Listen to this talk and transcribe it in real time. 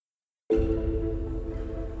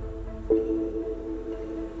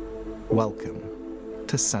Welcome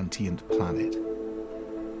to Sentient Planet.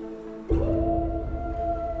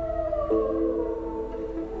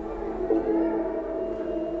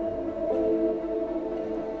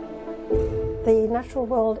 The natural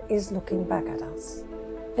world is looking back at us.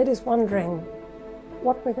 It is wondering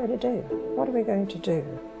what we're going to do. What are we going to do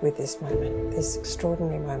with this moment, this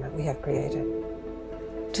extraordinary moment we have created?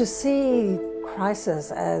 To see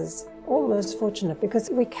crisis as almost fortunate, because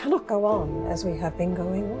we cannot go on as we have been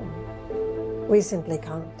going on. We simply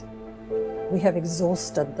can't. We have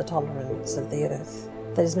exhausted the tolerance of the earth.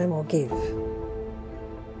 There is no more give.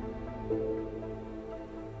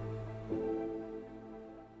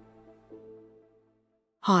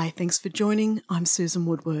 Hi, thanks for joining. I'm Susan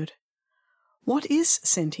Woodward. What is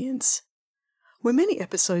sentience? We're many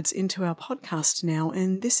episodes into our podcast now,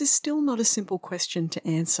 and this is still not a simple question to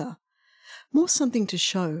answer. More something to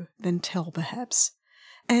show than tell, perhaps,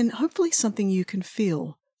 and hopefully something you can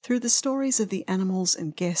feel through the stories of the animals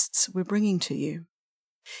and guests we're bringing to you.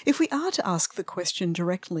 If we are to ask the question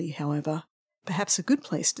directly, however, perhaps a good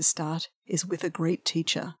place to start is with a great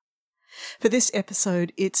teacher. For this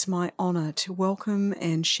episode, it's my honour to welcome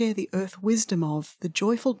and share the earth wisdom of the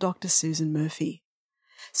joyful Dr. Susan Murphy.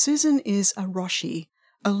 Susan is a Roshi,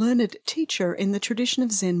 a learned teacher in the tradition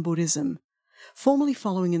of Zen Buddhism, formerly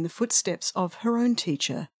following in the footsteps of her own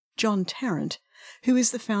teacher, John Tarrant, who is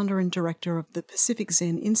the founder and director of the Pacific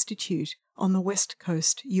Zen Institute on the West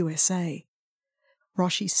Coast, USA.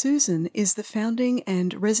 Roshi Susan is the founding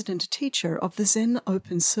and resident teacher of the Zen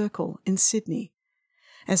Open Circle in Sydney.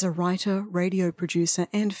 As a writer, radio producer,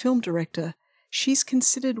 and film director, she's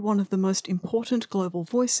considered one of the most important global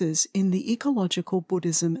voices in the ecological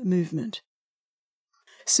Buddhism movement.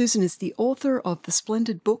 Susan is the author of the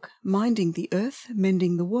splendid book Minding the Earth,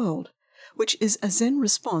 Mending the World, which is a Zen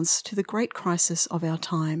response to the great crisis of our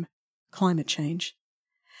time, climate change.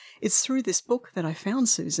 It's through this book that I found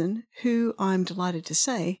Susan, who, I'm delighted to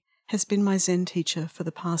say, has been my Zen teacher for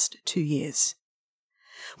the past 2 years.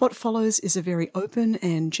 What follows is a very open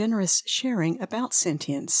and generous sharing about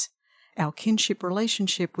sentience, our kinship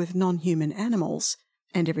relationship with non-human animals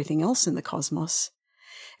and everything else in the cosmos,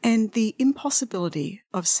 and the impossibility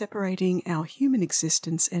of separating our human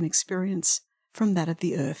existence and experience from that of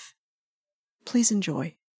the earth. Please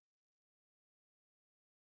enjoy.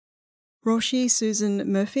 Roshi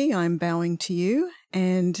Susan Murphy, I'm bowing to you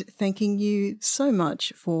and thanking you so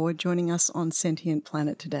much for joining us on Sentient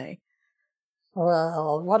Planet today.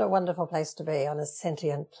 Well, what a wonderful place to be on a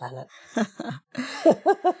sentient planet.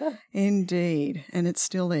 Indeed, and it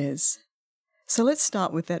still is. So let's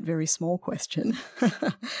start with that very small question.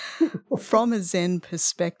 From a Zen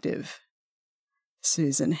perspective,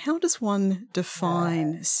 Susan, how does one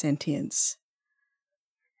define sentience?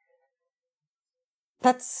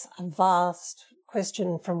 That's a vast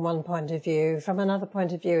question from one point of view. From another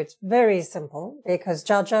point of view, it's very simple because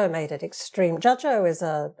Jiao made it extreme. Jiao is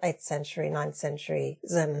a 8th century, 9th century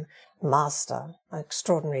Zen master, an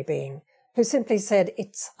extraordinary being, who simply said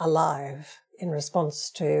it's alive in response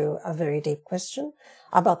to a very deep question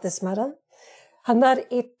about this matter, and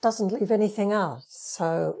that it doesn't leave anything out.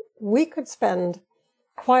 So we could spend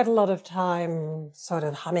quite a lot of time sort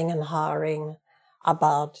of humming and hawing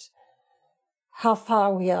about how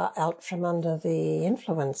far we are out from under the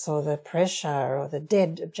influence or the pressure or the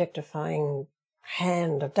dead objectifying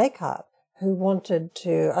hand of Descartes, who wanted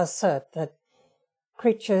to assert that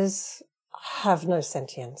creatures have no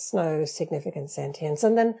sentience, no significant sentience.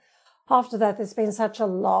 And then after that, there's been such a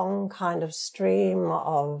long kind of stream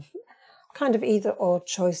of kind of either or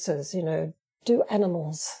choices, do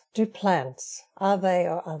animals, do plants, are they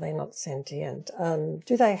or are they not sentient?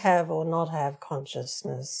 Do they have or not have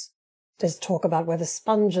consciousness? There's talk about whether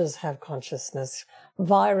sponges have consciousness,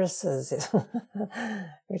 viruses,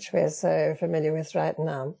 which we're so familiar with right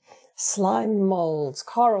now, slime molds,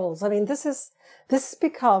 corals. I mean, this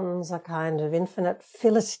becomes a kind of infinite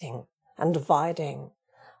filleting and dividing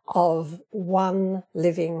of one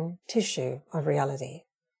living tissue of reality.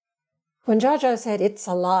 When Jiao said it's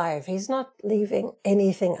alive, he's not leaving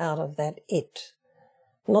anything out of that it.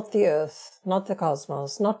 Not the earth, not the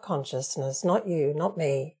cosmos, not consciousness, not you, not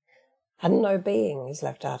me. And no being is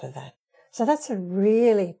left out of that. So that's a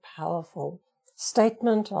really powerful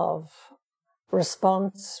statement of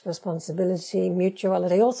response, responsibility,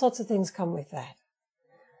 mutuality, all sorts of things come with that.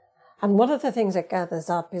 And one of the things it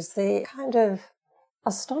gathers up is the kind of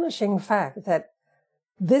astonishing fact that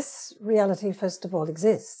this reality, first of all,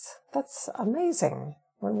 exists. That's amazing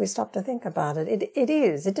when we stop to think about it. It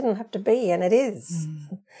is. It didn't have to be, and it is.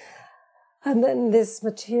 And then this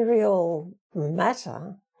material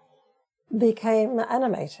matter became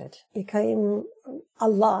animated, became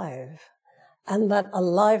alive, and that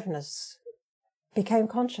aliveness became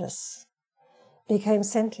conscious, became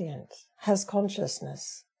sentient, has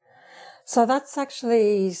consciousness. So that's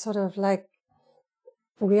actually sort of like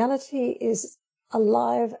reality is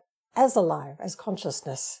alive as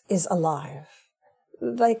consciousness is alive.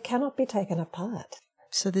 They cannot be taken apart.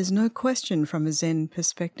 So there's no question from a Zen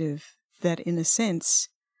perspective that, in a sense,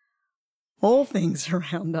 all things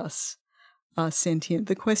around us are sentient.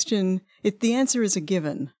 The answer is a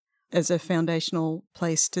given as a foundational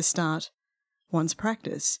place to start one's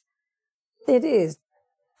practice. It is.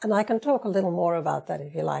 And I can talk a little more about that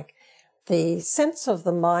if you like. The sense of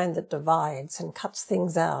the mind that divides and cuts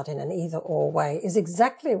things out in an either-or way is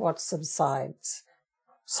exactly what subsides,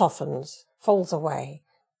 softens, falls away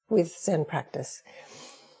with Zen practice.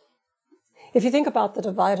 If you think about the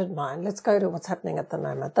divided mind, let's go to what's happening at the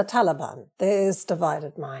moment. The Taliban, there's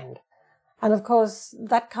divided mind. And of course,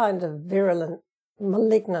 that kind of virulent,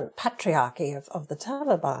 malignant patriarchy of the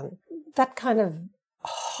Taliban, that kind of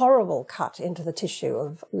horrible cut into the tissue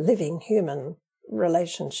of living human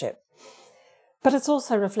relationship. But it's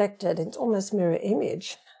also reflected, it's almost mirror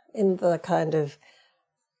image in the kind of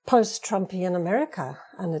post-Trumpian America,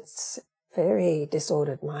 and it's very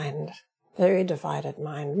disordered mind, very divided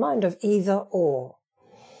mind of either or.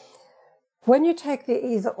 When you take the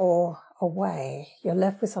either or away, you're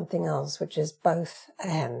left with something else, which is both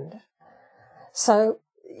and. So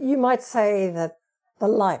you might say that the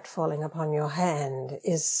light falling upon your hand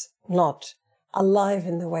is not alive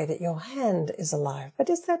in the way that your hand is alive. But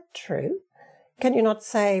is that true? Can you not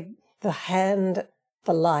say the hand,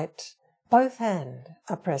 the light, both hand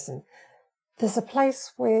are present? There's a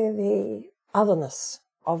place where the otherness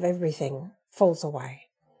of everything falls away.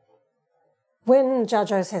 When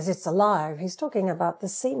Jiazhou says it's alive, he's talking about the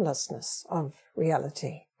seamlessness of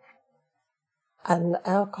reality. And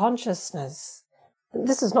our consciousness,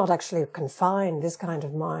 this is not actually confined, this kind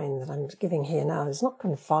of mind that I'm giving here now is not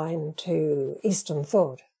confined to Eastern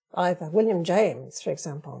thought either. William James, for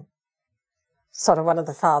example, sort of one of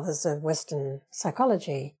the fathers of Western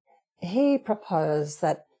psychology, he proposed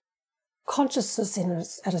that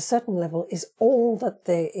consciousness at a certain level is all that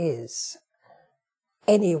there is,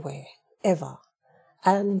 anywhere, ever.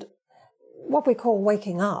 And what we call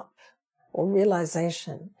waking up or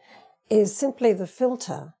realization is simply the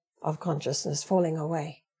filter of consciousness falling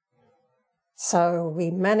away. So we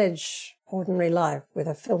manage ordinary life with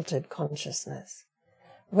a filtered consciousness.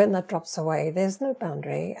 When that drops away, there's no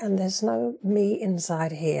boundary and there's no me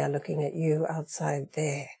inside here looking at you outside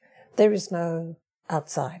there. There is no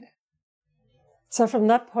outside. So from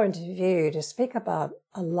that point of view, to speak about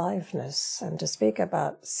aliveness and to speak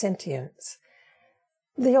about sentience,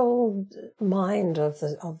 the old mind of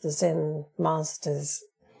the Zen masters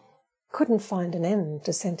couldn't find an end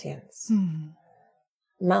to sentience.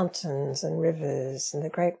 Mountains and rivers and the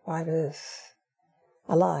great wide earth,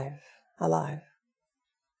 alive, alive.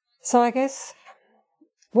 So I guess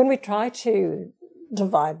when we try to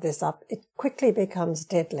divide this up, it quickly becomes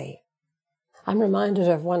deadly. I'm reminded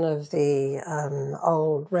of one of the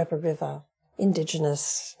old Repa River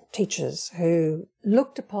indigenous teachers who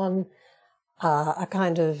looked upon a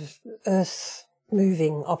kind of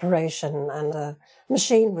earth-moving operation, and a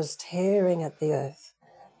machine was tearing at the earth.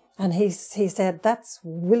 And he said, that's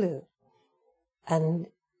Wilu. And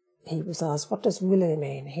he was asked, what does Wilu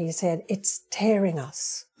mean? He said, it's tearing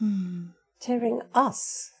us. Tearing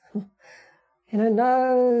us. You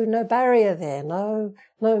know, no barrier there, no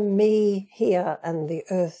me here and the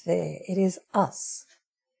earth there. It is us.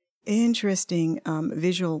 Interesting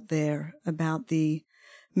visual there about the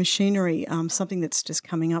machinery, something that's just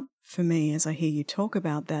coming up for me as I hear you talk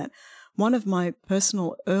about that. One of my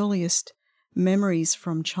personal earliest memories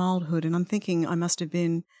from childhood, and I'm thinking I must have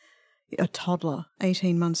been a toddler,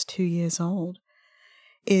 18 months, 2 years old,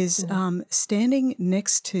 is standing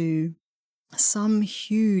next to some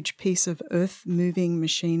huge piece of earth-moving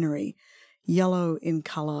machinery, yellow in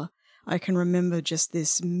colour. I can remember just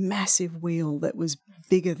this massive wheel that was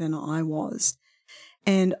bigger than I was.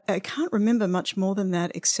 And I can't remember much more than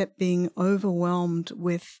that except being overwhelmed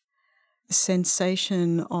with a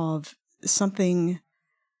sensation of something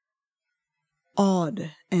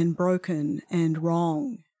odd and broken and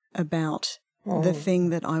wrong about the thing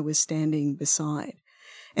that I was standing beside.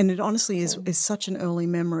 And it honestly is such an early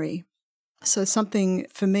memory. So something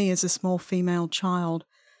for me as a small female child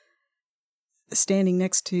standing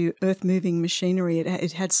next to earth-moving machinery,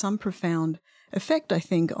 it had some profound effect, I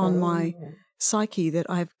think, on my psyche that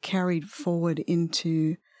I've carried forward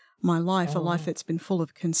into my life, a life that's been full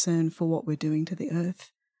of concern for what we're doing to the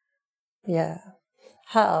earth. Yeah.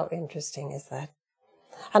 How interesting is that?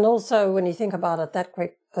 And also, when you think about it, that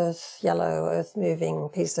great yellow, earth-moving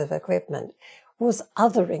piece of equipment was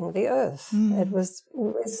othering the earth. It was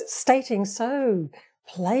stating so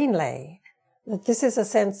plainly that this is a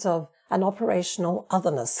sense of an operational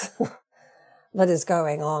otherness that is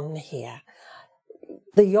going on here.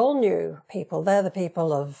 The Yolngu people, they're the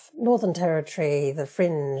people of Northern Territory, the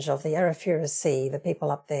fringe of the Arafura Sea, the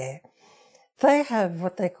people up there. They have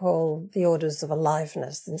what they call the orders of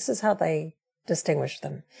aliveness, and this is how they distinguish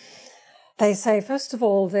them. They say, first of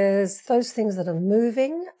all, there's those things that are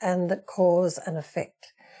moving and that cause an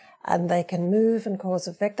effect. And they can move and cause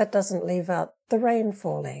effect. That doesn't leave out the rain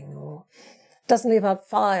falling, or doesn't leave out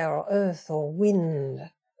fire or earth or wind.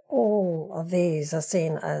 All of these are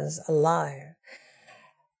seen as alive.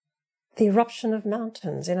 The eruption of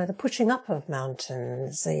mountains, the pushing up of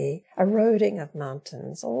mountains, the eroding of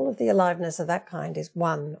mountains, all of the aliveness of that kind is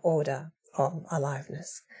one order of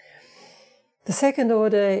aliveness. The second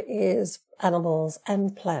order is animals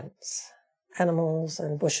and plants, animals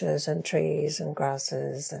and bushes and trees and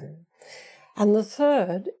grasses. And the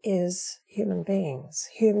third is human beings,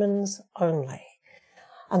 humans only.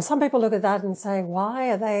 And some people look at that and say, why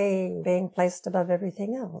are they being placed above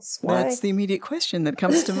everything else? Why? That's the immediate question that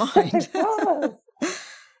comes to mind.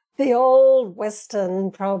 The old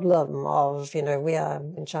Western problem of, we are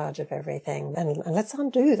in charge of everything. And let's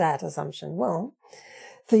undo that assumption. Well,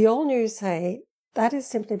 the Yolngu say that is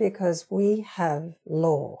simply because we have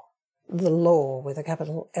law, the law with a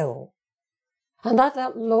capital L. And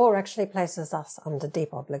that law actually places us under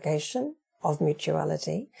deep obligation of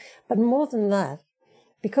mutuality. But more than that,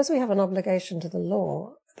 because we have an obligation to the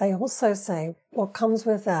law, they also say what comes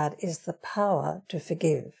with that is the power to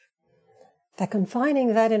forgive. They're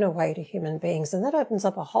confining that in a way to human beings, and that opens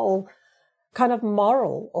up a whole kind of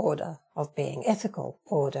moral order of being, ethical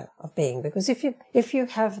order of being, because if you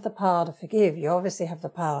have the power to forgive, you obviously have the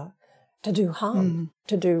power to do harm,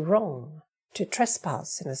 to do wrong, to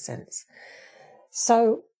trespass in a sense.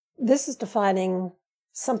 So this is defining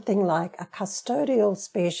something like a custodial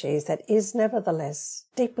species that is nevertheless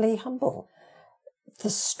deeply humble. The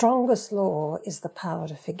strongest law is the power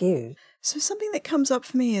to forgive. So something that comes up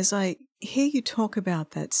for me as I hear you talk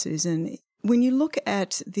about that, Susan, when you look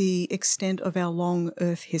at the extent of our long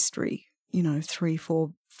Earth history,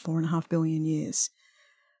 4.5 billion years,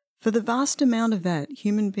 for the vast amount of that,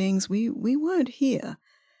 human beings, we weren't here,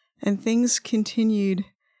 and things continued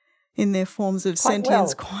in their forms of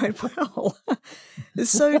sentience quite well.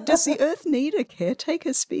 So does the Earth need a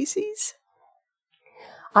caretaker species?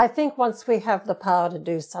 I think once we have the power to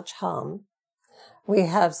do such harm, we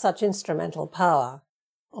have such instrumental power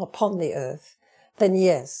upon the Earth, then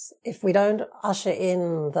yes, if we don't usher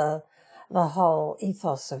in the whole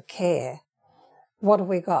ethos of care, what have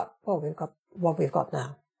we got? Well, we've got what we've got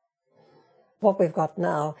now. What we've got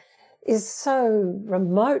now is so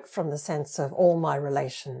remote from the sense of all my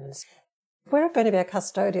relations. If we're going to be a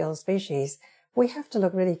custodial species, we have to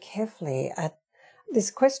look really carefully at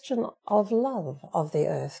this question of love of the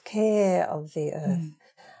earth, care of the earth,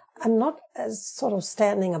 and not as sort of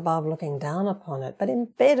standing above looking down upon it, but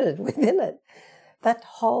embedded within it. That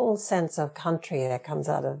whole sense of country that comes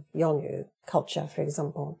out of Yolngu culture, for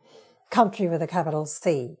example. Country with a capital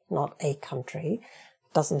C, not a country.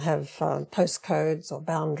 Doesn't have postcodes or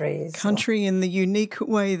boundaries. Country in the unique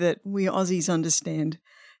way that we Aussies understand.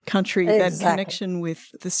 Country, exactly. That connection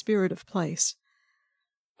with the spirit of place.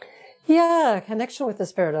 Yeah, connection with the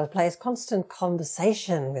spirit of place, constant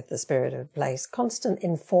conversation with the spirit of place, constant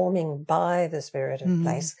informing by the spirit of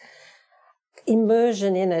place,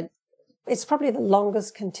 immersion in it. It's probably the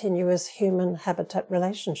longest continuous human habitat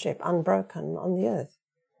relationship, unbroken on the earth.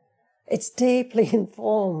 It's deeply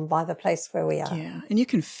informed by the place where we are. Yeah, and you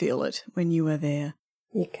can feel it when you are there.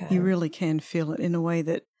 You can. You really can feel it in a way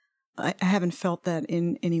that I haven't felt that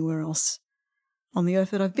in anywhere else on the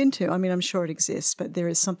earth that I've been to. I mean, I'm sure it exists, but there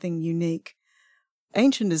is something unique.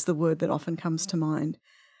 Ancient is the word that often comes to mind,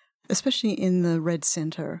 especially in the red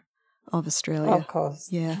centre of Australia. Of course.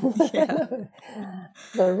 Yeah.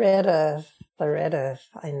 The red earth,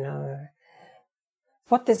 I know.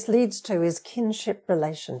 What this leads to is kinship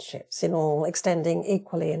relationships extending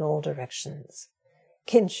equally in all directions.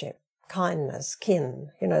 Kinship, kindness, kin,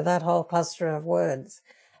 that whole cluster of words.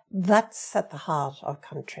 That's at the heart of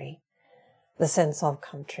country, the sense of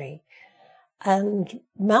country. And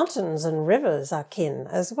mountains and rivers are kin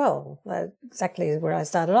as well. Exactly where I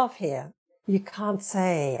started off here. You can't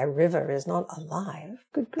say a river is not alive.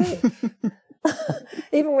 Good grief.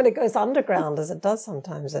 Even when it goes underground, as it does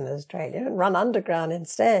sometimes in Australia, and run underground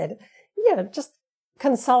instead, just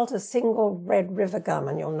consult a single red river gum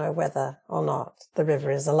and you'll know whether or not the river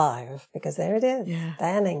is alive, because there it is,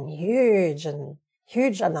 banning,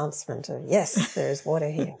 huge announcement of, yes, there is water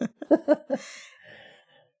here.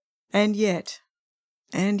 And yet,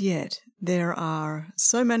 there are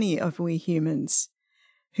so many of we humans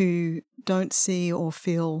who don't see or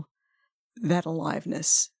feel that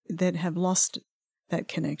aliveness, that have lost that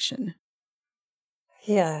connection.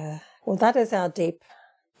 Yeah, well, that is our deep,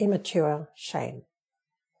 immature shame,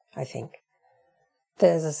 I think.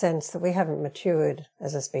 There's a sense that we haven't matured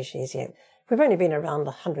as a species yet. We've only been around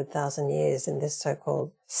 100,000 years in this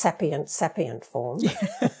so-called sapient form.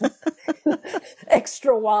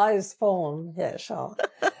 Extra wise form, yeah, sure.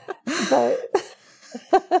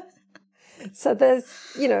 So there's,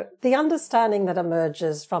 the understanding that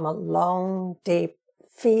emerges from a long, deep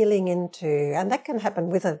feeling into, and that can happen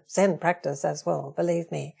with a Zen practice as well,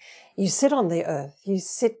 believe me. You sit on the earth, you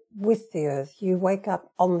sit with the earth, you wake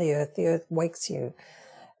up on the earth wakes you.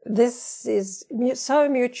 This is so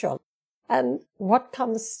mutual. And what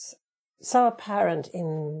comes so apparent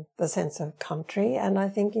in the sense of country, and I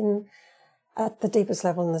think at the deepest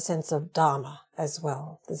level in the sense of Dharma as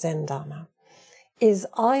well, the Zen Dharma, is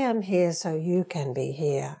I am here so you can be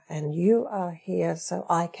here, and you are here so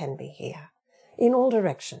I can be here, in all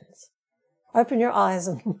directions. Open your eyes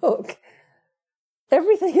and look.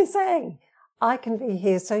 Everything is saying, I can be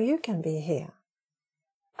here so you can be here.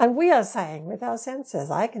 And we are saying with our senses,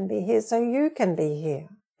 I can be here so you can be here.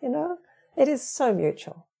 It is so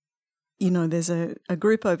mutual. There's a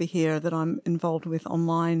group over here that I'm involved with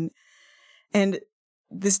online, and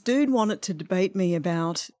this dude wanted to debate me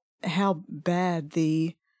about how bad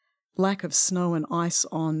the lack of snow and ice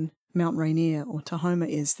on Mount Rainier or Tahoma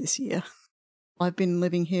is this year. I've been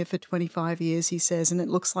living here for 25 years, he says, and it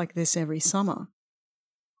looks like this every summer.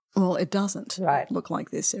 Well, it doesn't look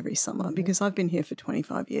like this every summer because I've been here for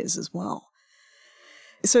 25 years as well.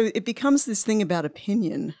 So it becomes this thing about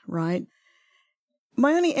opinion, right?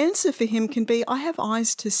 My only answer for him can be, I have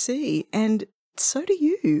eyes to see, and so do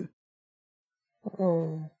you.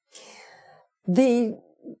 The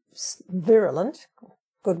virulent,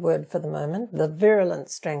 good word for the moment, the virulent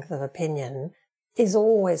strength of opinion is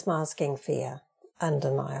always masking fear and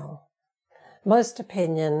denial. Most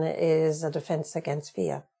opinion is a defense against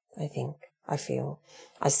fear, I think, I feel.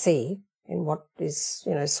 I see in what is,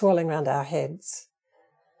 swirling around our heads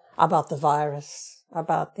about the virus,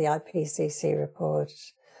 about the IPCC report,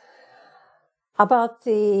 about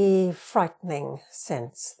the frightening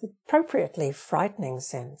sense, the appropriately frightening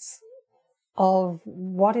sense of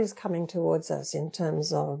what is coming towards us in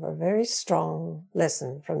terms of a very strong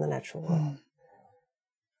lesson from the natural world,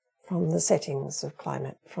 from the settings of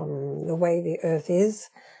climate, from the way the earth is,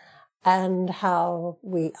 and how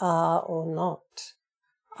we are not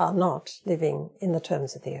living in the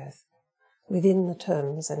terms of the earth, within the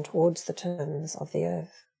terms and towards the terms of the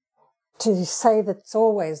earth. To say that it's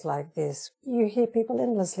always like this, you hear people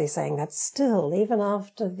endlessly saying that still, even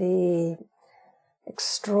after the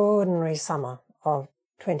extraordinary summer of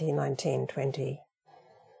 2019-20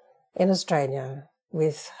 in Australia,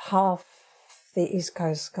 with half the East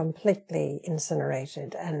Coast completely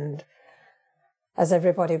incinerated, and as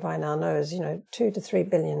everybody by now knows, 2 to 3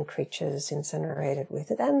 billion creatures incinerated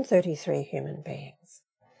with it, and 33 human beings.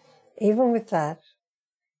 Even with that,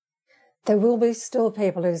 there will be still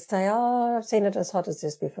people who say, oh, I've seen it as hot as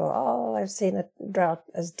this before. Oh, I've seen a drought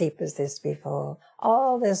as deep as this before.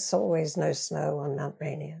 Oh, there's always no snow on Mount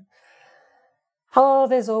Rainier. Oh,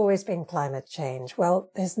 there's always been climate change.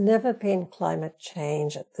 Well, there's never been climate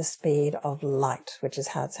change at the speed of light, which is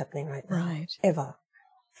how it's happening right now. Right. Ever.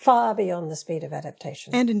 Far beyond the speed of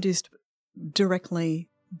adaptation. And induced directly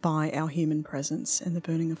by our human presence and the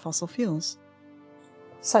burning of fossil fuels.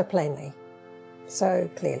 So plainly. So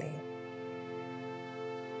clearly.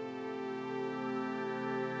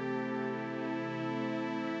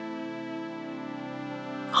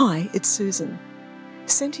 Hi, it's Susan.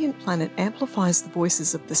 Sentient Planet amplifies the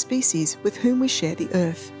voices of the species with whom we share the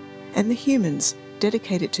Earth, and the humans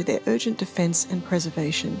dedicated to their urgent defence and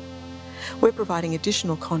preservation. We're providing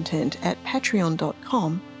additional content at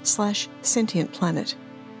patreon.com/sentientplanet.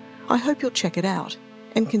 I hope you'll check it out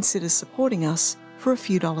and consider supporting us for a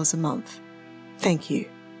few dollars a month. Thank you.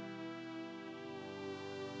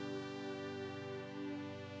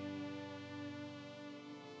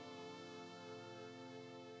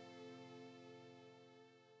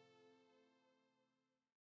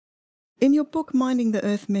 In your book, Minding the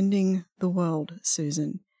Earth, Mending the World,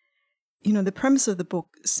 Susan, the premise of the book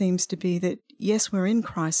seems to be that, yes, we're in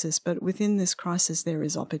crisis, but within this crisis there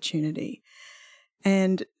is opportunity.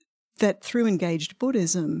 And that through engaged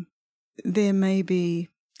Buddhism, there may be,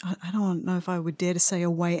 I don't know if I would dare to say a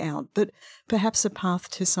way out, but perhaps a path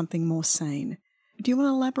to something more sane. Do you want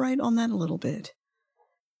to elaborate on that a little bit?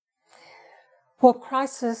 Well,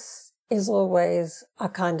 crisis is always a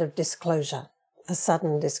kind of disclosure, a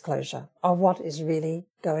sudden disclosure of what is really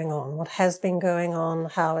going on, what has been going on,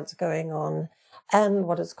 how it's going on, and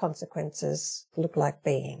what its consequences look like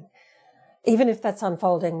being. Even if that's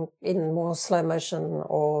unfolding in more slow motion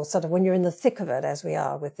or sort of when you're in the thick of it, as we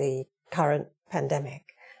are with the current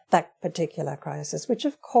pandemic, that particular crisis, which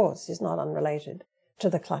of course is not unrelated to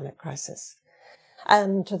the climate crisis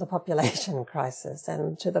and to the population crisis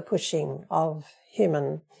and to the pushing of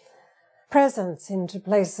human presence into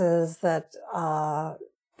places that are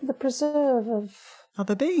the preserve of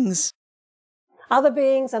other beings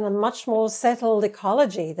and a much more settled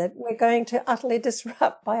ecology that we're going to utterly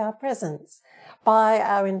disrupt by our presence, by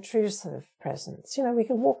our intrusive presence. You know, we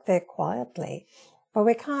can walk there quietly, but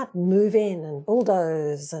we can't move in and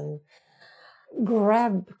bulldoze and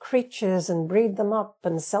grab creatures and breed them up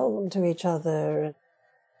and sell them to each other.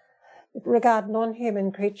 Regard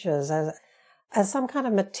non-human creatures as some kind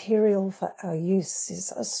of material for our use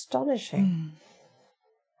is astonishing.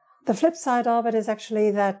 The flip side of it is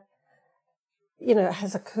actually that, you know, it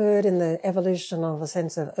has occurred in the evolution of a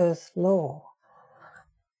sense of earth law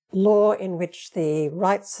in which the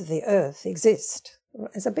rights of the earth exist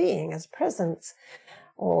as a being, as a presence,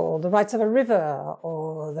 or the rights of a river,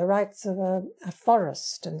 or the rights of a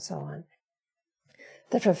forest, and so on.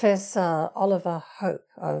 The Professor Oliver Hope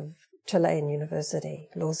of Tulane University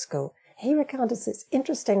Law School, he recounted this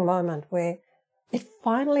interesting moment where it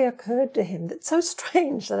finally occurred to him, that's so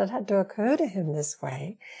strange that it had to occur to him this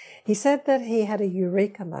way. He said that he had a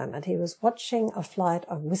eureka moment. He was watching a flight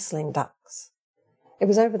of whistling ducks. It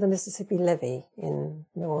was over the Mississippi Levee in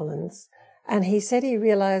New Orleans. And he said he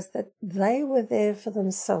realized that they were there for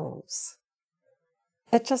themselves.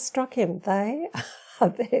 It just struck him. They are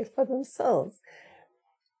there for themselves.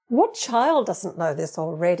 What child doesn't know this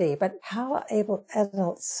already? But how are able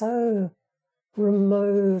adults so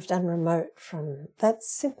removed and remote from that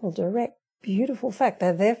simple, direct, beautiful fact?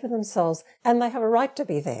 They're there for themselves and they have a right to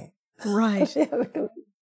be there. Right.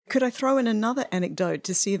 Could I throw in another anecdote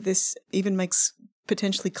to see if this even makes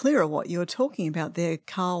potentially clearer what you're talking about there?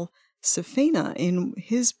 Carl Safina, in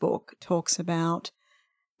his book, talks about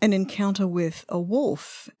an encounter with a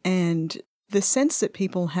wolf, and the sense that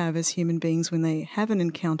people have as human beings when they have an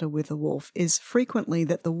encounter with a wolf is frequently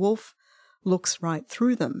that the wolf looks right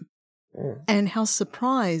through them. And how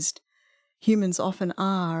surprised humans often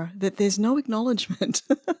are that there's no acknowledgement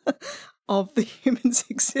of the human's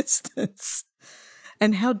existence,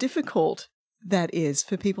 and how difficult that is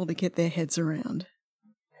for people to get their heads around.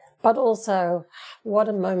 But also, what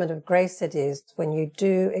a moment of grace it is when you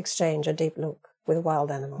do exchange a deep look with a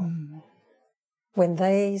wild animal. When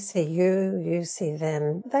they see you, you see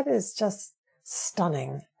them. That is just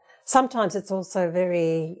stunning. Sometimes it's also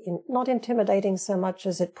very, not intimidating so much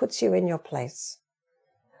as it puts you in your place.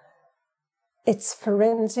 It's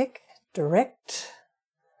forensic, direct,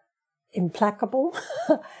 implacable,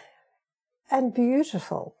 and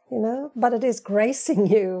beautiful, you know, but it is gracing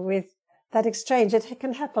you with that exchange. It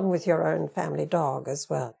can happen with your own family dog as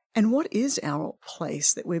well. And what is our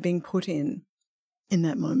place that we're being put in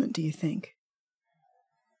that moment, do you think?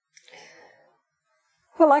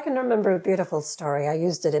 Well, I can remember a beautiful story. I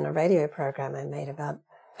used it in a radio program I made about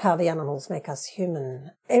how the animals make us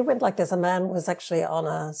human. It went like this. A man was actually on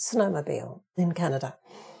a snowmobile in Canada,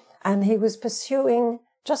 and he was pursuing,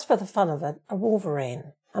 just for the fun of it, a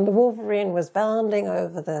wolverine. And the wolverine was bounding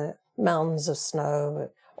over the mountains of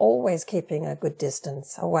snow, always keeping a good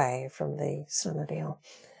distance away from the snowmobile.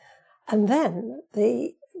 And then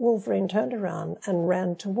the wolverine turned around and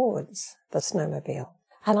ran towards the snowmobile.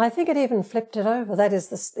 And I think it even flipped it over. That is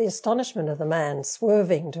the astonishment of the man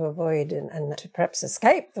swerving to avoid and to perhaps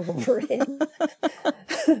escape the wolverine.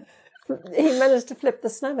 He managed to flip the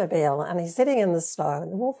snowmobile, and he's sitting in the snow,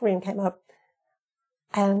 and the wolverine came up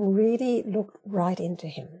and really looked right into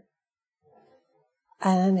him.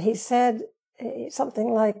 And he said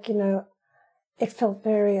something like, you know, it felt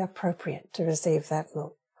very appropriate to receive that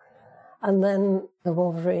look. And then the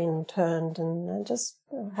wolverine turned and just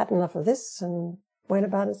had enough of this and went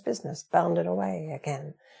about its business, bounded away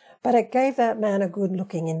again. But it gave that man a good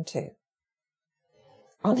looking into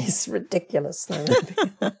on his ridiculous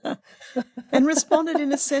snowmobile. And responded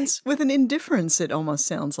in a sense with an indifference, it almost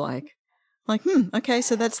sounds like. Like, okay,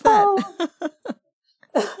 so that's that.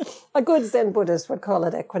 Oh, a good Zen Buddhist would call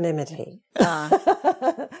it equanimity.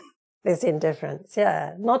 This indifference,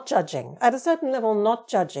 yeah. Not judging. At a certain level, not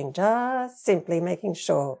judging, just simply making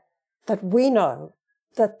sure that we know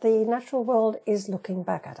that the natural world is looking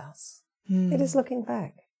back at us. It is looking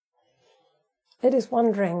back. It is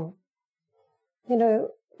wondering,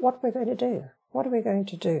 what we're going to do. What are we going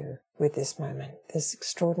to do with this moment, this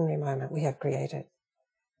extraordinary moment we have created?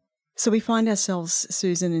 So we find ourselves,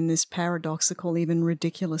 Susan, in this paradoxical, even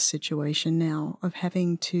ridiculous situation now of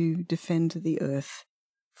having to defend the earth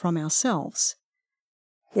from ourselves.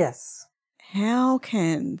 Yes. How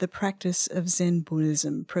can the practice of Zen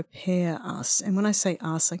Buddhism prepare us? And when I say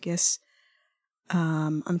us, I guess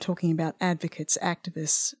I'm talking about advocates,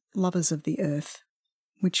 activists, lovers of the earth,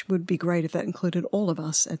 which would be great if that included all of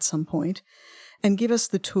us at some point, and give us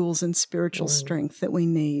the tools and spiritual strength that we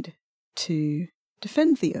need to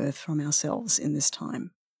defend the earth from ourselves in this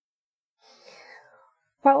time.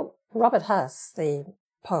 Well, Robert Hass, the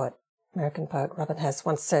poet, American poet Robert Hass,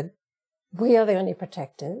 once said, "We are the only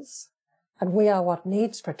protectors, and we are what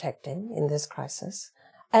needs protecting in this crisis,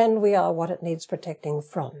 and we are what it needs protecting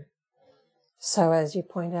from." So as you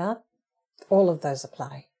point out, all of those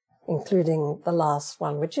apply, including the last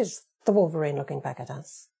one, which is the Wolverine looking back at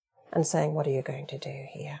us and saying, what are you going to do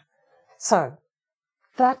here? So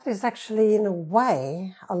that is actually, in a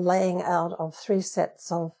way, a laying out of 3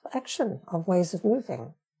 sets of action, of ways of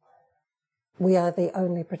moving. We are the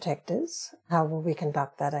only protectors. How will we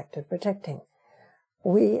conduct that act of protecting?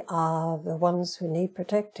 We are the ones who need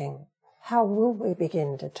protecting. How will we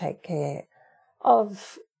begin to take care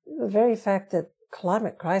of the very fact that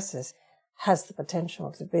climate crisis has the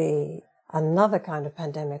potential to be another kind of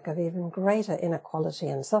pandemic of even greater inequality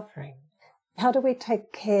and suffering? How do we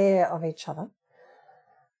take care of each other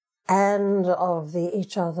and of the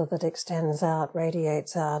each other that extends out,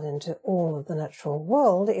 radiates out into all of the natural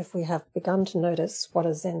world if we have begun to notice what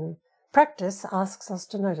a Zen practice asks us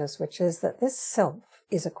to notice, which is that this self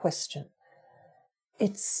is a question.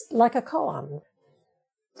 It's like a koan,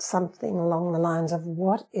 something along the lines of,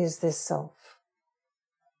 what is this self?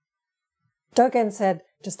 Dogen said,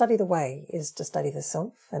 to study the way is to study the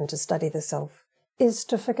self, and to study the self is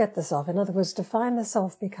to forget the self. In other words, to find the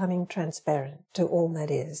self becoming transparent to all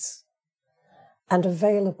that is, and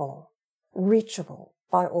available, reachable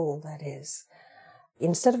by all that is.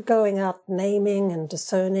 Instead of going out naming and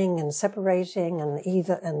discerning and separating and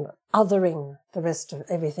othering the rest of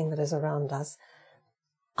everything that is around us,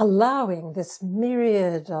 allowing this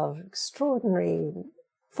myriad of extraordinary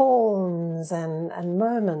forms and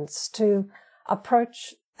moments to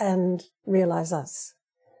approach and realize us.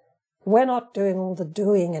 We're not doing all the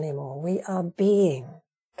doing anymore. We are being,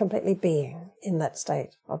 completely being in that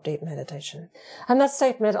state of deep meditation. And that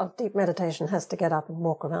state of deep meditation has to get up and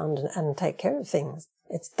walk around and take care of things.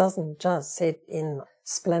 It doesn't just sit in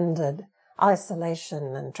splendid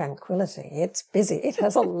isolation and tranquility. It's busy. It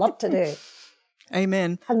has a lot to do.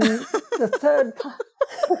 Amen. And the third part,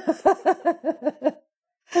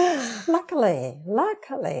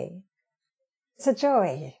 luckily, it's a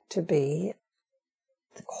joy to be.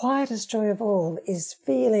 The quietest joy of all is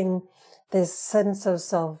feeling this sense of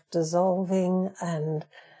self dissolving and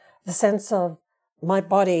the sense of my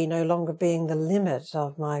body no longer being the limit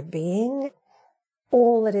of my being.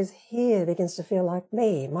 All that is here begins to feel like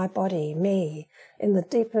me, my body, me, in the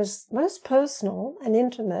deepest, most personal and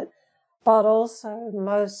intimate, but also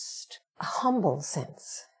most humble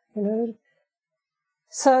sense,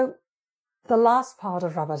 So the last part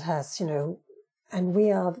of Robert Hass, and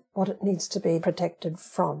we are what it needs to be protected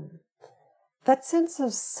from. That sense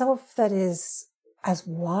of self that is as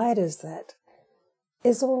wide as that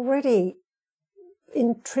is already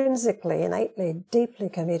intrinsically, innately, deeply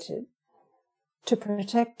committed to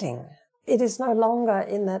protecting. It is no longer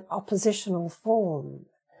in that oppositional form.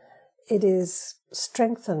 It is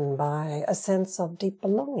strengthened by a sense of deep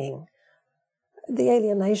belonging. The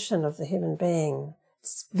alienation of the human being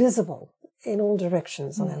is visible in all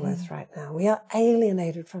directions on our earth right now. We are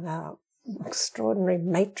alienated from our extraordinary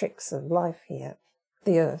matrix of life here,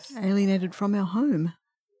 the earth. Alienated from our home.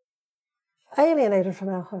 Alienated from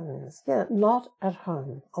our homes, not at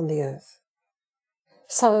home on the earth.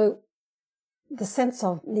 So the sense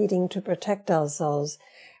of needing to protect ourselves,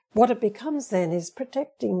 what it becomes then is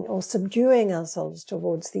protecting or subduing ourselves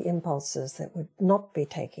towards the impulses that would not be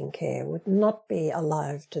taking care, would not be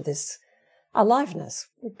alive to this aliveness,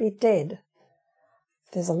 would be dead.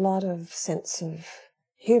 There's a lot of sense of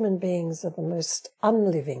human beings are the most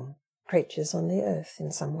unliving creatures on the earth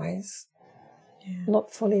in some ways,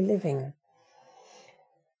 not fully living.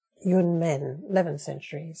 Yun Men, 11th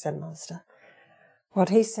century Zen master, what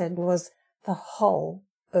he said was, the whole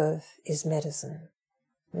earth is medicine.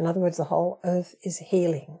 In other words, the whole earth is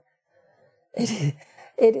healing. It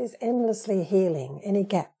is endlessly healing any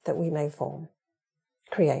gap that we may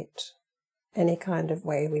create. any kind of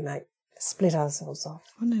way we might split ourselves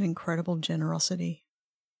off. What an incredible generosity.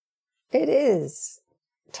 It is,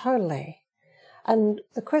 totally. And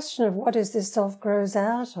the question of what is this self grows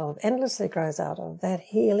out of, endlessly grows out of, that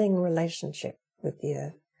healing relationship with the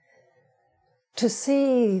earth. To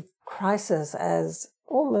see crisis as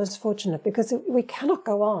almost fortunate, because we cannot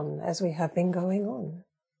go on as we have been going on.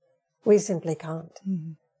 We simply can't.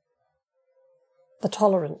 Mm. The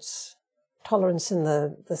tolerance in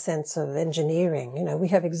the sense of engineering, we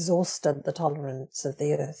have exhausted the tolerance of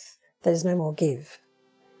the earth. There's no more give.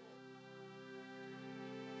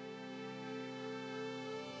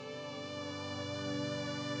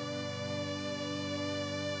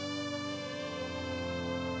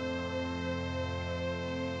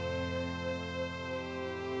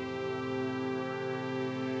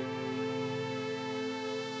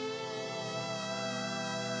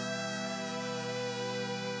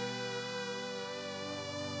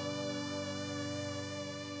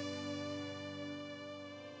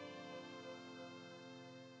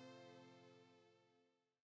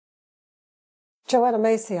 Joanna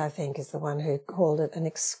Macy, I think, is the one who called it an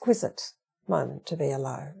exquisite moment to be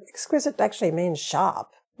alive. Exquisite actually means sharp,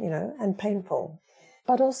 and painful,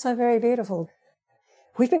 but also very beautiful.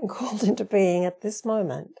 We've been called into being at this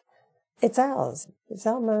moment. It's ours. It's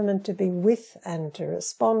our moment to be with and to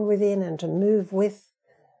respond within and to move with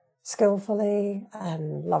skillfully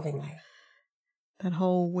and lovingly. That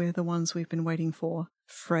whole "we're the ones we've been waiting for"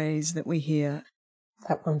 phrase that we hear.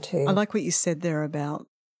 That one too. I like what you said there about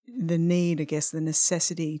the need, I guess, the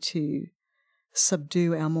necessity to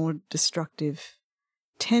subdue our more destructive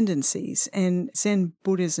tendencies, and Zen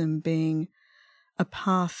Buddhism being a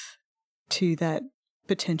path to that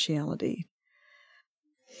potentiality.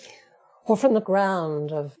 Well, from the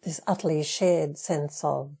ground of this utterly shared sense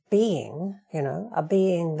of being, a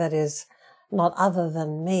being that is not other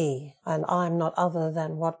than me, and I'm not other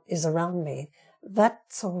than what is around me,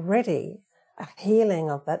 that's already a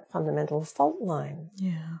healing of that fundamental fault line.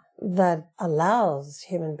 Yeah. That allows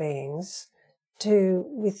human beings to,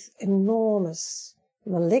 with enormous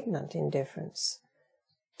malignant indifference,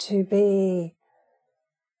 to be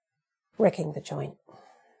wrecking the joint.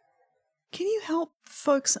 Can you help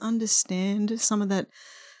folks understand some of that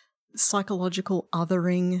psychological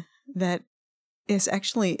othering that is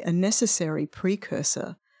actually a necessary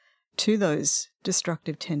precursor to those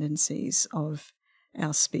destructive tendencies of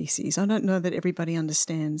our species? I don't know that everybody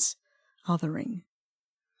understands othering.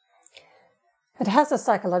 It has a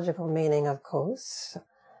psychological meaning, of course,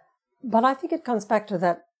 but I think it comes back to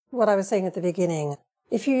that, what I was saying at the beginning.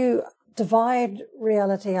 If you divide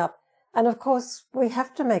reality up, and of course we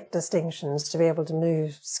have to make distinctions to be able to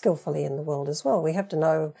move skillfully in the world as well. We have to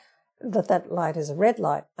know that that light is a red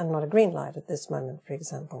light and not a green light at this moment, for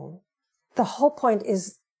example. The whole point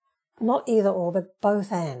is not either or, but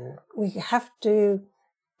both and. We have to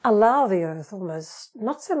allow the earth almost,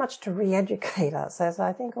 not so much to re-educate us, as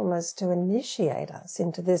I think almost to initiate us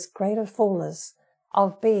into this greater fullness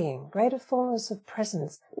of being, greater fullness of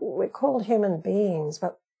presence. We're called human beings,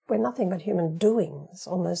 but we're nothing but human doings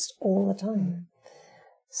almost all the time.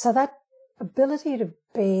 So that ability to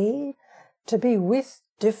be with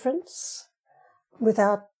difference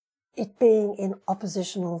without it being in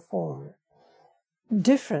oppositional form.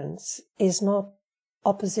 Difference is not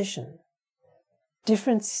opposition.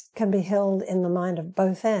 Difference can be held in the mind of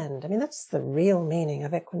both and. I mean, that's the real meaning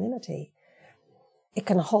of equanimity. It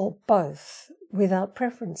can hold both without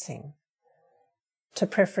preferencing. To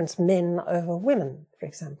preference men over women, for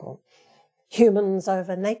example. Humans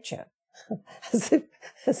over nature. as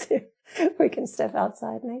if we can step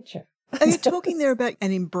outside nature. Are you talking there about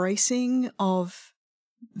an embracing of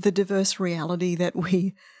the diverse reality that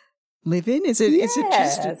we live in? Is it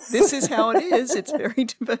just, this is how it is, it's very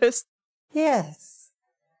diverse? Yes.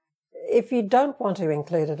 If you don't want to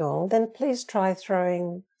include it all, then please try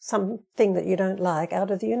throwing something that you don't like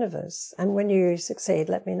out of the universe. And when you succeed,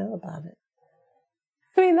 let me know about it.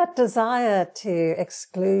 I mean, that desire to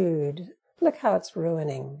exclude, look how it's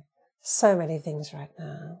ruining so many things right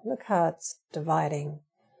now. Look how it's dividing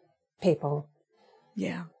people.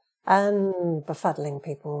 Yeah. And befuddling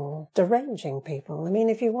people, deranging people. I mean,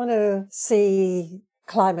 if you want to see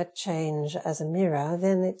climate change as a mirror,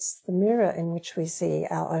 then it's the mirror in which we see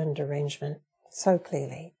our own derangement so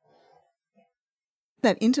clearly.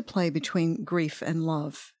 That interplay between grief and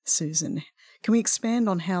love, Susan, can we expand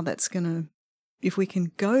on how that's going to, if we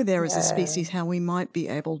can go there as a species, how we might be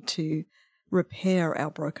able to repair our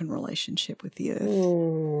broken relationship with the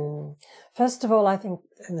earth? First of all, I think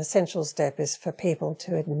an essential step is for people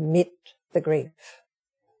to admit the grief.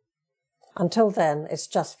 Until then, it's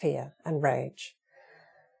just fear and rage.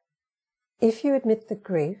 if you admit the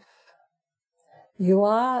grief, you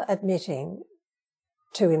are admitting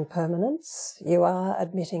to impermanence, you are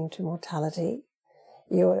admitting to mortality,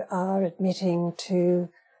 you are admitting to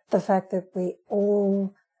the fact that we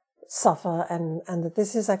all suffer and that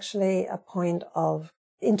this is actually a point of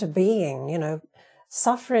interbeing. You know,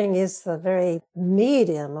 suffering is the very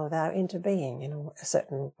medium of our interbeing in a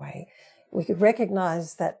certain way. We could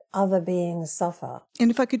recognize that other beings suffer.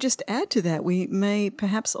 And if I could just add to that, we may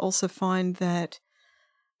perhaps also find that,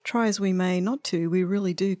 try as we may not to, we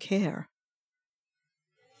really do care.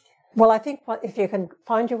 Well, I think if you can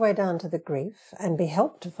find your way down to the grief and be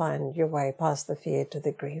helped to find your way past the fear to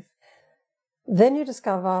the grief, then you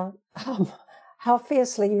discover how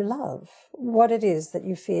fiercely you love, what it is that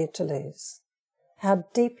you fear to lose, how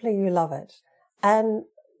deeply you love it. And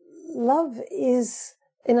love is,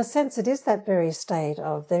 in a sense, it is that very state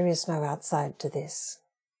of there is no outside to this.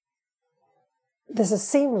 There's a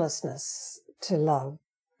seamlessness to love.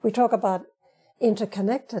 We talk about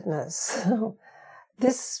interconnectedness.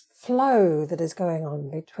 This flow that is going on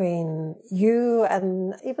between you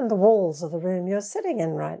and even the walls of the room you're sitting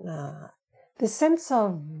in right now. This sense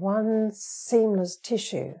of one seamless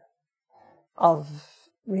tissue of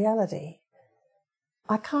reality.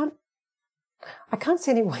 I can't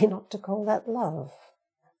see any way not to call that love.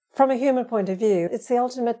 From a human point of view, it's the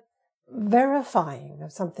ultimate verifying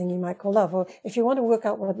of something you might call love. Or if you want to work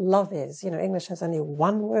out what love is, English has only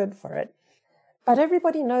one word for it. But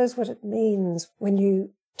everybody knows what it means when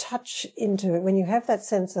you touch into it, when you have that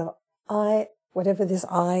sense of I, whatever this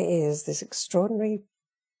I is, this extraordinary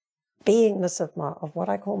beingness of what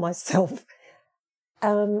I call myself,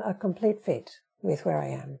 a complete fit with where I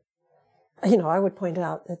am. I would point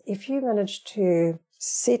out that if you manage to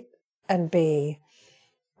sit and be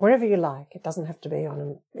wherever you like, it doesn't have to be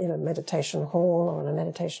on a meditation hall or on a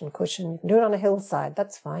meditation cushion. You can do it on a hillside,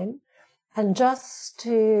 that's fine. And just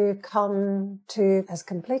to come to as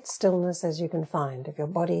complete stillness as you can find of your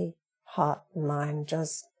body, heart, and mind,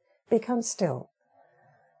 just become still.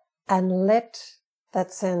 And let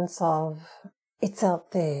that sense of it's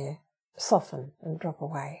out there soften and drop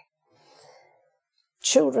away.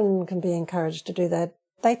 Children can be encouraged to do that.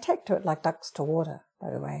 They take to it like ducks to water, by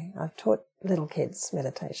the way. I've taught little kids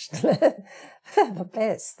meditation. They're the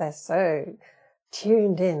best. They're so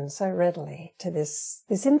tuned in so readily to this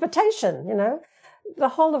invitation, The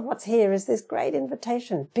whole of what's here is this great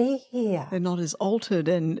invitation. Be here. They're not as altered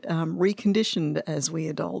and reconditioned as we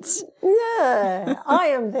adults. Yeah, I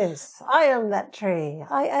am this. I am that tree.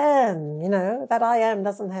 I am, that I am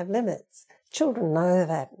doesn't have limits. Children know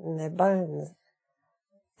that in their bones.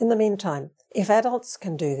 In the meantime, if adults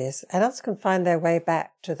can do this, adults can find their way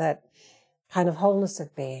back to that kind of wholeness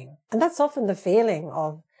of being. And that's often the feeling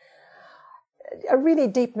of a really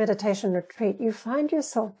deep meditation retreat. You find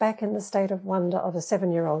yourself back in the state of wonder of a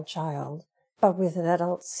 7-year-old child, but with an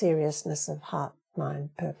adult seriousness of heart,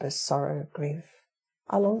 mind, purpose, sorrow, grief,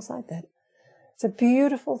 alongside that. It's a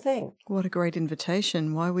beautiful thing. What a great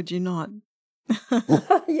invitation. Why would you not?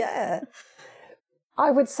 Yeah. I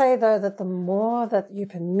would say, though, that the more that you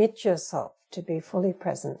permit yourself to be fully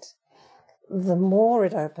present, the more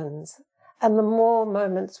it opens, and the more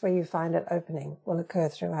moments where you find it opening will occur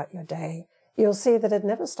throughout your day. You'll see that it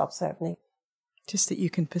never stops opening. Just that you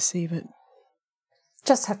can perceive it.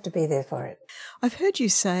 Just have to be there for it. I've heard you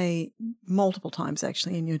say multiple times,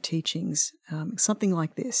 actually, in your teachings, something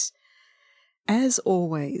like this. As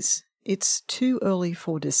always, it's too early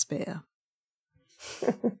for despair.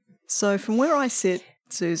 So from where I sit,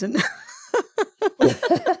 Susan,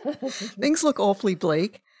 things look awfully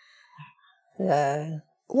bleak. Yeah.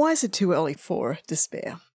 Why is it too early for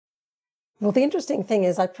despair? Well, the interesting thing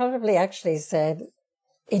is I probably actually said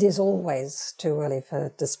it is always too early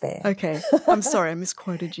for despair. Okay. I'm sorry, I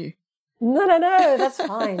misquoted you. No, that's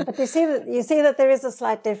fine. But you see that there is a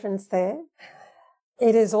slight difference there.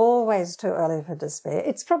 It is always too early for despair.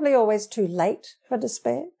 It's probably always too late for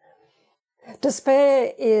despair.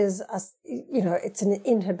 Despair is, it's an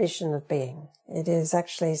inhibition of being. It is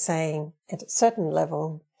actually saying at a certain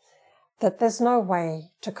level that there's no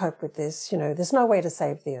way to cope with this, there's no way to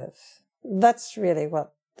save the earth. That's really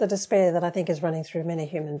what the despair that I think is running through many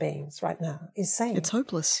human beings right now is saying. It's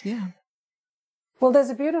hopeless, yeah. Well, there's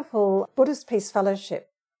a beautiful Buddhist Peace Fellowship,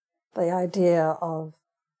 the idea of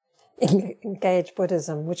engaged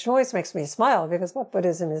Buddhism, which always makes me smile because what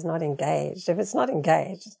Buddhism is not engaged? If it's not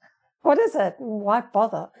engaged, what is it? Why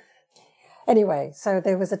bother? Anyway, so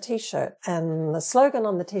there was a T-shirt, and the slogan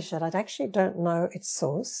on the T-shirt, I actually don't know its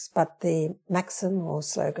source, but the maxim or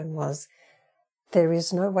slogan was, there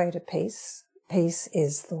is no way to peace. Peace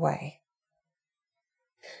is the way.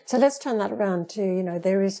 So let's turn that around to,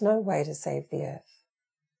 there is no way to save the earth.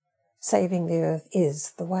 Saving the earth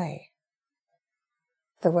is the way.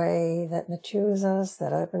 The way that matures us,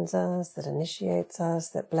 that opens us, that initiates us,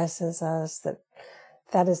 that blesses us,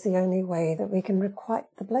 that is the only way that we can requite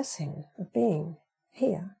the blessing of being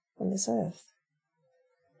here on this earth.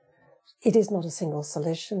 It is not a single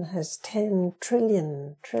solution, has 10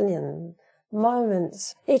 trillion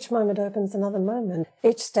moments. Each moment opens another moment.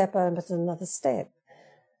 Each step opens another step.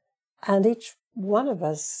 And each one of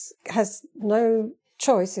us has no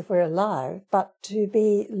choice, if we're alive, but to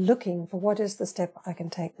be looking for what is the step I can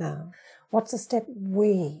take now. What's the step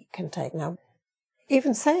we can take now?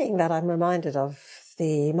 Even saying that, I'm reminded of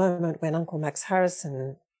the moment when Uncle Max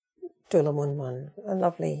Harrison, Dulamunmun, a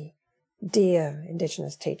lovely, dear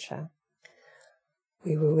Indigenous teacher,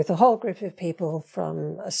 we were with a whole group of people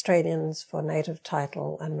from Australians for Native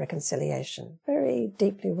Title and Reconciliation, very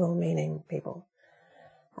deeply well-meaning people.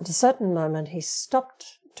 At a certain moment, he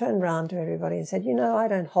stopped, turned round to everybody and said, I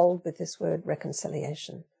don't hold with this word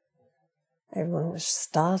reconciliation. Everyone was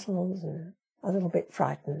startled and a little bit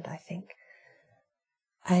frightened, I think.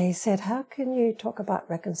 And he said, how can you talk about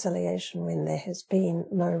reconciliation when there has been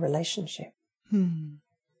no relationship?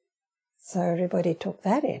 So everybody took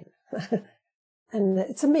that in. And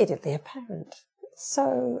it's immediately apparent,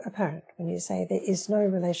 so apparent when you say there is no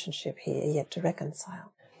relationship here yet to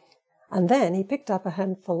reconcile. And then he picked up a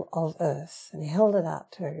handful of earth and he held it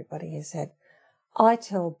out to everybody. He said, I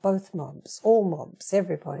tell both mobs, all mobs,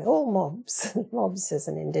 everybody, all mobs. Mobs is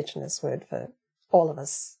an Indigenous word for all of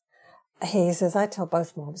us. He says, I tell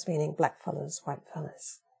both mobs, meaning black fellas, white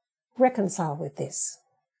fellas, reconcile with this.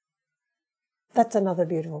 That's another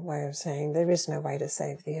beautiful way of saying there is no way to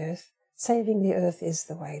save the earth. Saving the earth is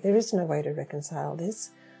the way. There is no way to reconcile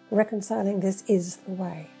this. Reconciling this is the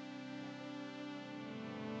way.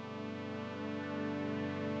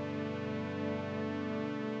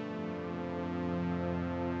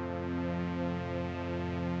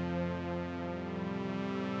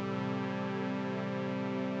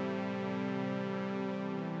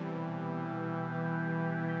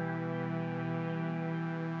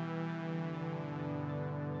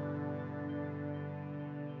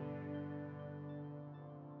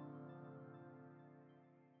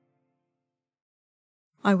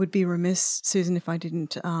 I would be remiss, Susan, if I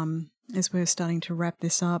didn't, as we're starting to wrap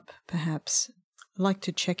this up, perhaps, I'd like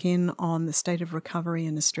to check in on the state of recovery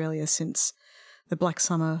in Australia since the Black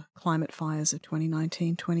Summer climate fires of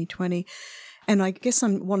 2019-2020. And I guess I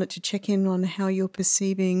wanted to check in on how you're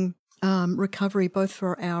perceiving recovery both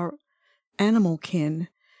for our animal kin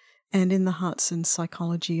and in the hearts and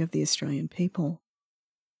psychology of the Australian people.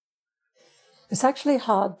 It's actually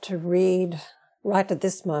hard to read right at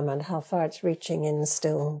this moment how far it's reaching in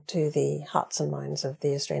still to the hearts and minds of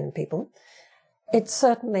the Australian people. It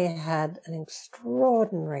certainly had an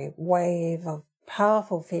extraordinary wave of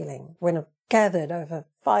powerful feeling when it gathered over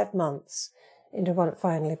 5 months into what it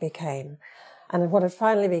finally became. And what it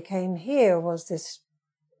finally became here was this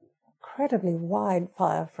incredibly wide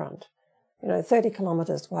fire front, 30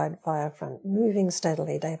 kilometres wide fire front, moving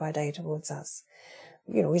steadily day by day towards us.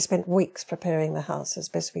 We spent weeks preparing the house as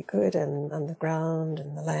best we could and the ground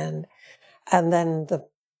and the land. And then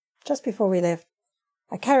just before we left,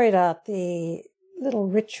 I carried out the little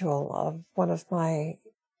ritual of one of my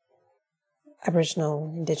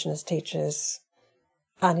Aboriginal Indigenous teachers,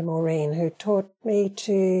 Auntie Maureen, who taught me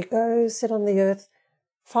to go sit on the earth,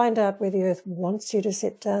 find out where the earth wants you to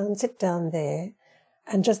sit down there,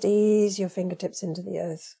 and just ease your fingertips into the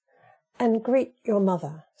earth. And greet your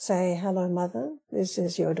mother. Say, hello, mother. This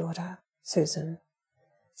is your daughter, Susan,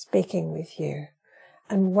 speaking with you.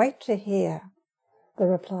 And wait to hear the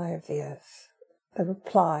reply of the earth, the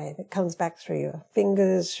reply that comes back through your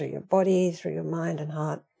fingers, through your body, through your mind and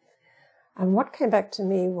heart. And what came back to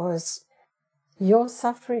me was, your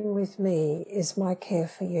suffering with me is my care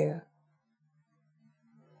for you.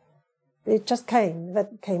 It just came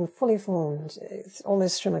fully formed,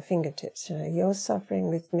 almost through my fingertips. Your suffering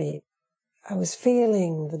with me. I was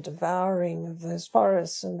feeling the devouring of those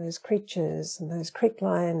forests and those creatures and those creek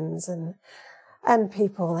lines and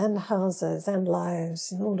people and houses and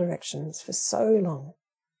lives in all directions for so long.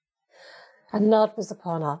 And now it was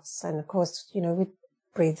upon us. And of course, we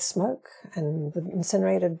breathed smoke and the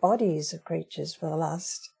incinerated bodies of creatures for the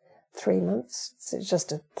last 3 months. It's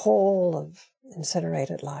just a pall of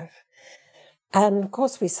incinerated life. And of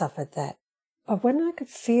course we suffered that. But when I could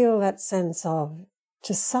feel that sense of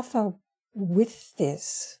to suffer with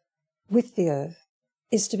this, with the earth,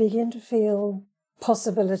 is to begin to feel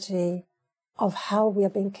possibility of how we are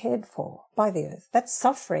being cared for by the earth. That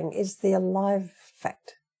suffering is the alive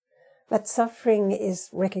fact. That suffering is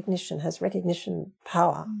recognition, has recognition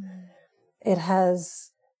power. It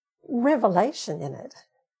has revelation in it.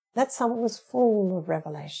 That summer was full of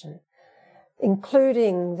revelation,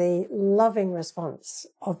 including the loving response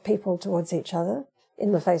of people towards each other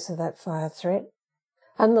in the face of that fire threat,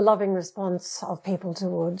 and the loving response of people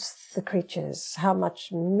towards the creatures. How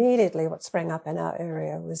much immediately what sprang up in our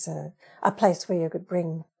area was a place where you could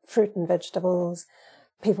bring fruit and vegetables.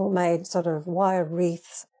 People made sort of wire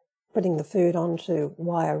wreaths, putting the food onto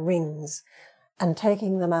wire rings and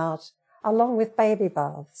taking them out, along with baby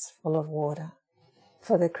baths full of water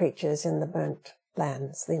for the creatures in the burnt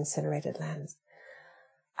lands, the incinerated lands.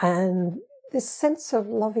 And this sense of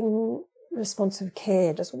loving, responsive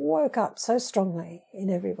care just woke up so strongly in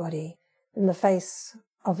everybody in the face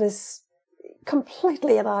of this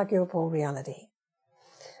completely inarguable reality.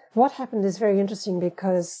 What happened is very interesting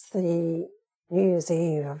because the New Year's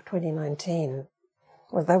Eve of 2019,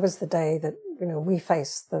 well, that was the day that, we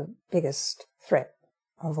faced the biggest threat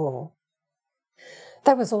of all.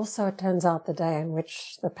 That was also, it turns out, the day in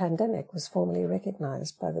which the pandemic was formally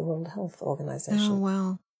recognised by the World Health Organization.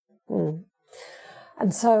 Oh, wow.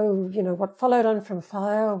 And so, what followed on from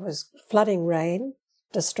fire was flooding rain,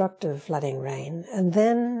 destructive flooding rain, and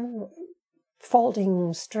then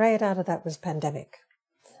folding straight out of that was pandemic.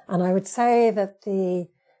 And I would say that the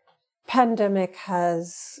pandemic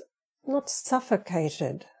has not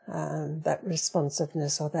suffocated that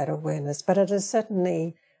responsiveness or that awareness, but it has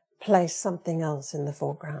certainly placed something else in the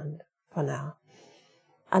foreground for now.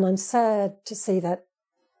 And I'm sad to see that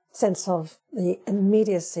sense of the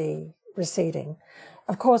immediacy receding.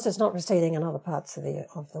 Of course, it's not receding in other parts of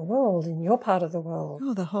the world, in your part of the world.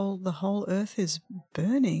 Oh, the whole earth is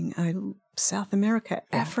burning. South America,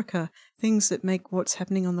 Africa, things that make what's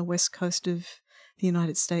happening on the west coast of the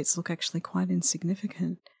United States look actually quite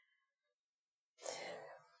insignificant.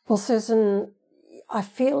 Well, Susan, I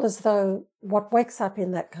feel as though what wakes up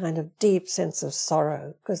in that kind of deep sense of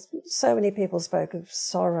sorrow, because so many people spoke of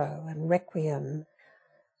sorrow and requiem,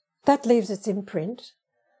 that leaves its imprint.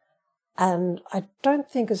 And I don't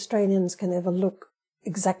think Australians can ever look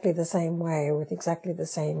exactly the same way with exactly the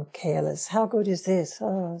same careless. How good is this?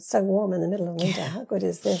 Oh, so warm in the middle of winter. How good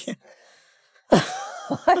is this?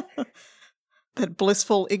 Yeah. That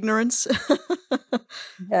blissful ignorance.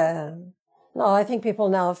 Yeah. No, I think people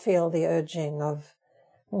now feel the urging of,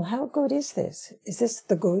 well, how good is this? Is this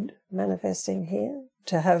the good manifesting here?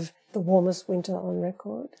 To have the warmest winter on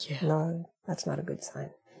record? Yeah. No, that's not a good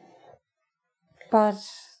sign. But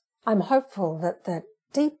I'm hopeful that that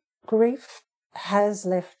deep grief has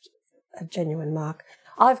left a genuine mark.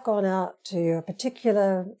 I've gone out to a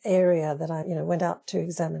particular area that I, went out to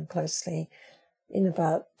examine closely in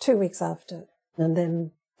about 2 weeks after, and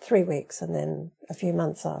then 3 weeks, and then a few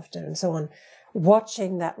months after, and so on,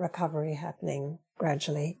 watching that recovery happening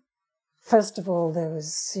gradually. First of all, there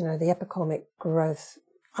was, the epicormic growth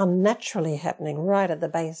unnaturally happening right at the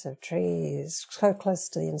base of trees, so close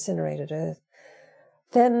to the incinerated earth.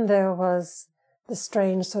 Then there was the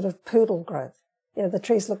strange sort of poodle growth. The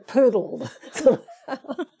trees look poodled.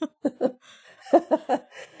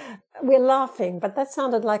 We're laughing, but that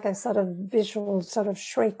sounded like a sort of visual sort of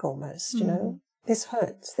shriek almost, This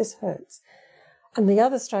hurts, this hurts. And the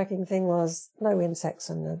other striking thing was no insects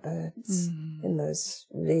and no birds in those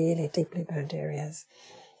really deeply burnt areas.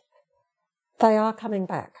 They are coming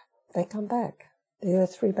back. They come back. The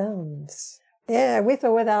earth rebounds. Yeah, with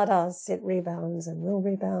or without us, it rebounds and will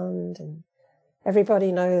rebound. And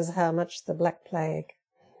everybody knows how much the Black Plague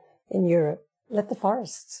in Europe. Let the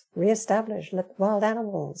forests re-establish. Let wild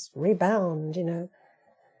animals rebound,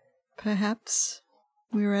 Perhaps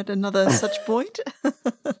we're at another such point.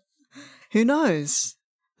 Who knows?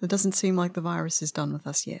 It doesn't seem like the virus is done with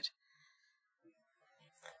us yet.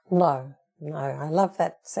 No. I love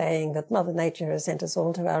that saying that Mother Nature has sent us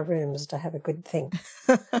all to our rooms to have a good think.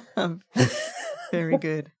 Very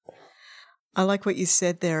good. I like what you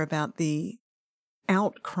said there about the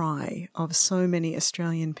outcry of so many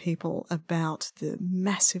Australian people about the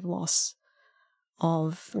massive loss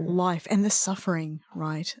of life and the suffering,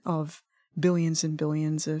 right, of billions and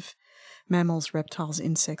billions of mammals, reptiles,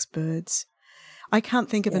 insects, birds. I can't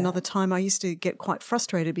think of another time. I used to get quite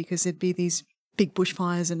frustrated because there'd be these big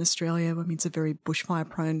bushfires in Australia. I mean, it's a very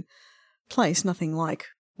bushfire-prone place, nothing like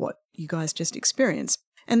what you guys just experienced.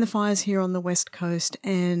 And the fires here on the West Coast,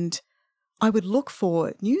 and I would look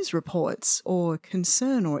for news reports or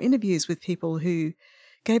concern or interviews with people who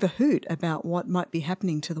gave a hoot about what might be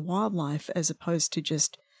happening to the wildlife as opposed to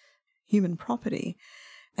just human property.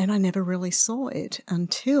 And I never really saw it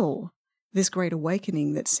until this great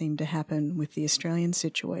awakening that seemed to happen with the Australian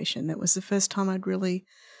situation. That was the first time I'd really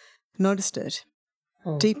noticed it.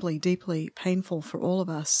 Deeply, deeply painful for all of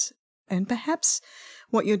us. And perhaps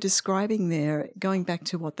what you're describing there, going back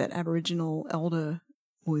to what that Aboriginal elder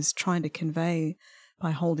was trying to convey by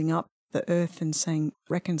holding up the earth and saying,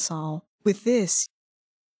 reconcile with this,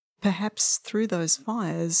 perhaps through those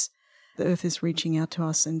fires, the earth is reaching out to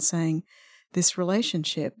us and saying, this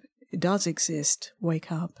relationship does exist,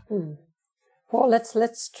 wake up. Well,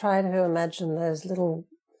 let's try to imagine those little,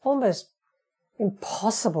 almost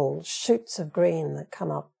impossible shoots of green that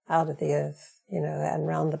come up out of the earth, and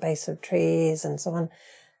round the base of trees and so on.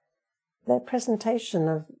 Their presentation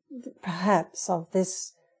of, perhaps, of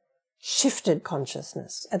this shifted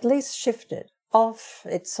consciousness, at least shifted off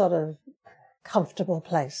its sort of comfortable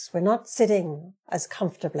place. We're not sitting as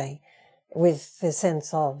comfortably with the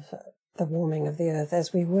sense of the warming of the earth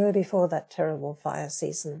as we were before that terrible fire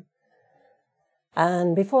season.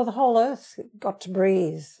 And before the whole earth got to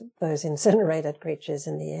breathe those incinerated creatures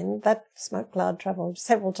in the end, that smoke cloud travelled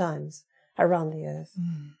several times around the earth.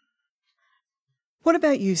 What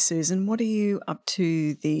about you, Susan? What are you up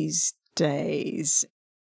to these days?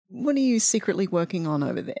 What are you secretly working on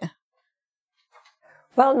over there?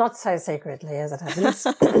 Well, not so secretly as it happens.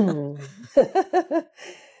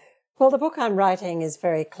 Well, the book I'm writing is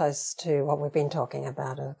very close to what we've been talking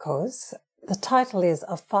about, of course. The title is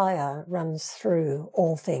A Fire Runs Through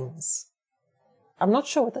All Things. I'm not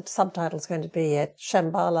sure what the subtitle is going to be yet.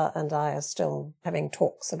 Shambhala and I are still having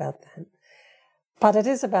talks about that. But it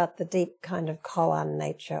is about the deep kind of koan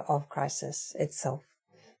nature of crisis itself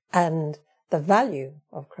and the value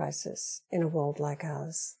of crisis in a world like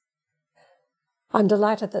ours. I'm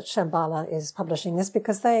delighted that Shambhala is publishing this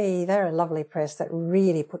because they're a lovely press that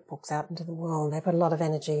really put books out into the world. They put a lot of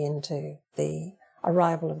energy into the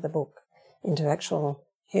arrival of the book into actual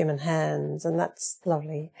human hands, and that's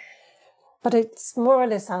lovely. But it's more or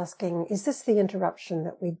less asking, is this the interruption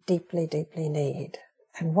that we deeply, deeply need?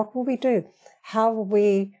 And what will we do? How will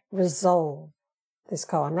we resolve this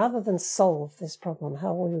koan? Rather than solve this problem,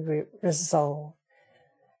 how will we resolve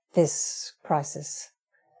this crisis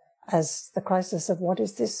as the crisis of what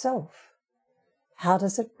is this self? How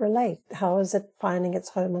does it relate? How is it finding its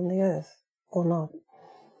home on the earth or not?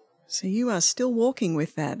 So you are still walking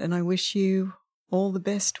with that, and I wish you all the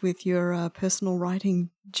best with your personal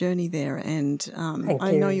writing journey there. And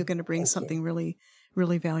I know you're going to bring something really,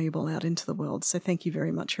 really valuable out into the world. So thank you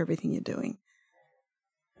very much for everything you're doing.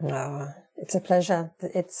 No, it's a pleasure.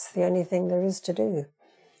 It's the only thing there is to do.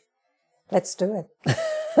 Let's do it.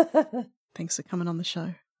 Thanks for coming on the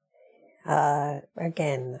show.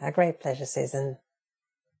 Again, a great pleasure, Susan.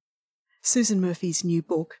 Susan Murphy's new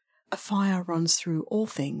book, A Fire Runs Through All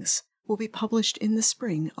Things, will be published in the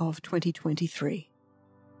spring of 2023.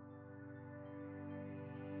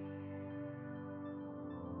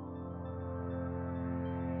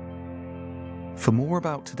 For more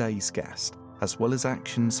about today's guest, as well as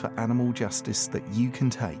actions for animal justice that you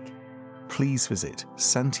can take, please visit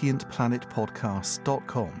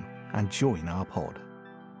sentientplanetpodcast.com and join our pod.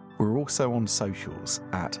 We're also on socials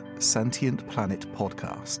at Sentient Planet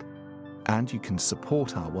Podcast, and you can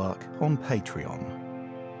support our work on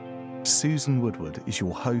Patreon. Susan Woodward is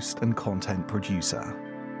your host and content producer.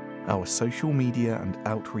 Our social media and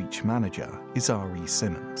outreach manager is R.E.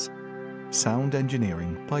 Simmons. Sound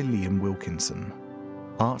engineering by Liam Wilkinson.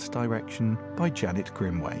 Art direction by Janet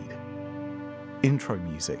Grimwade. Intro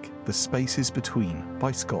music, The Spaces Between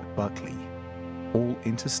by Scott Buckley. All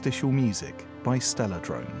interstitial music by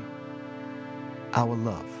Stelladrone. Our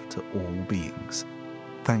love to all beings.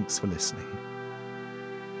 Thanks for listening.